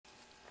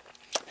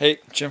Hey,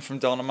 Jim from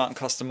Delta Mountain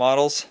Custom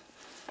Models.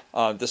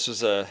 This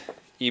was a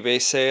eBay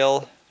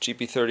sale,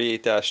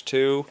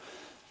 GP38-2.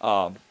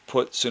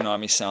 Put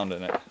Tsunami sound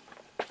in it.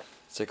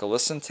 Let's take a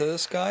listen to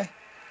this guy.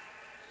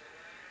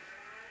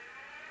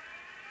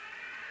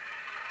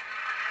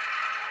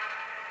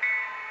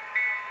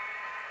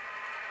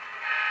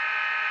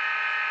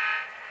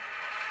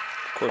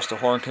 Of course, the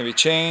horn can be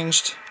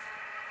changed.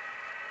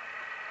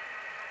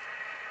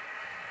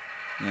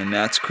 And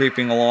that's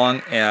creeping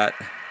along at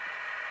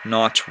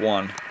notch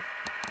 1.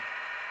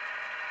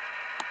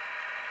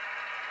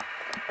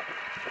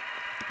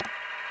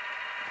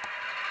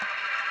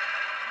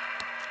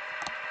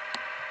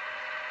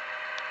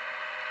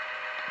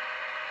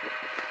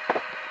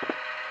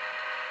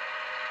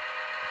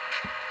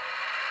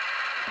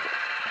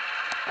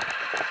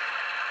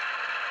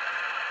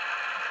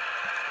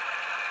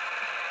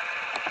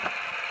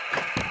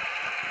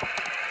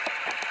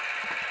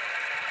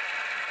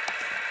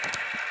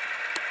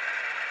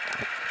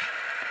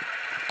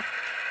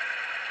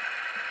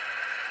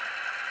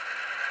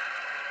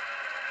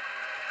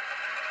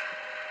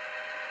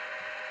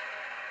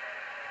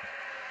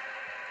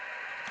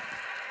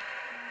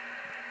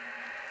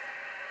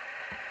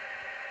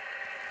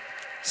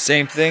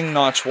 Same thing,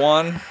 notch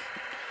 1.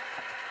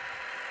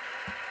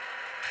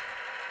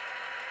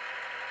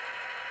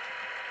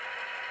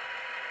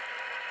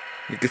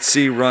 You can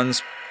see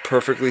runs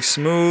perfectly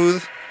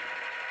smooth.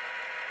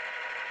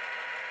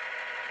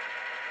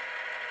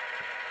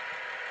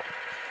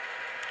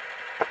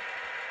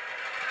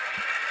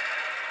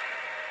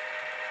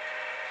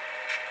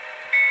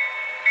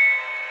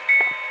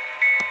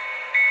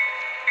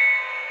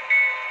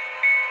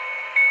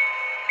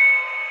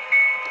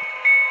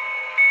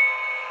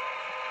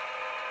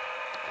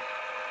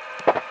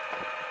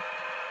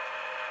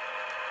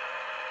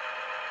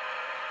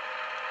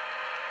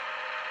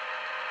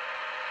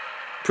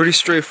 Pretty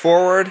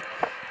straightforward.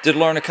 Did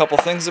learn a couple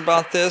things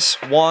about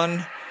this.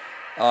 One,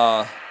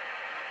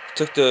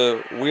 took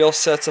the wheel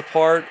sets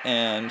apart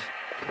and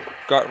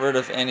got rid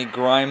of any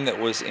grime that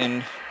was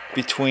in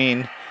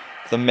between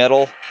the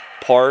metal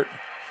part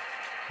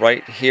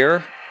right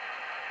here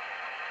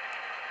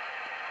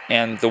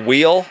and the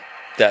wheel.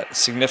 That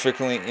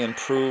significantly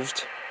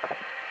improved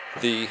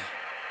the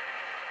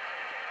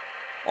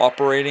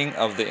operating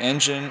of the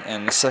engine.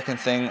 And the second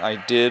thing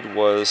I did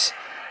was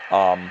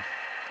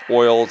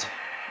oiled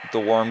the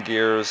worm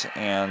gears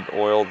and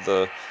oiled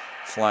the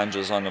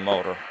flanges on the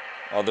motor.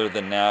 Other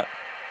than that,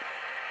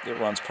 it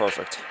runs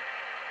perfect.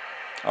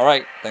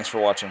 Alright, thanks for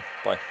watching.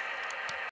 Bye.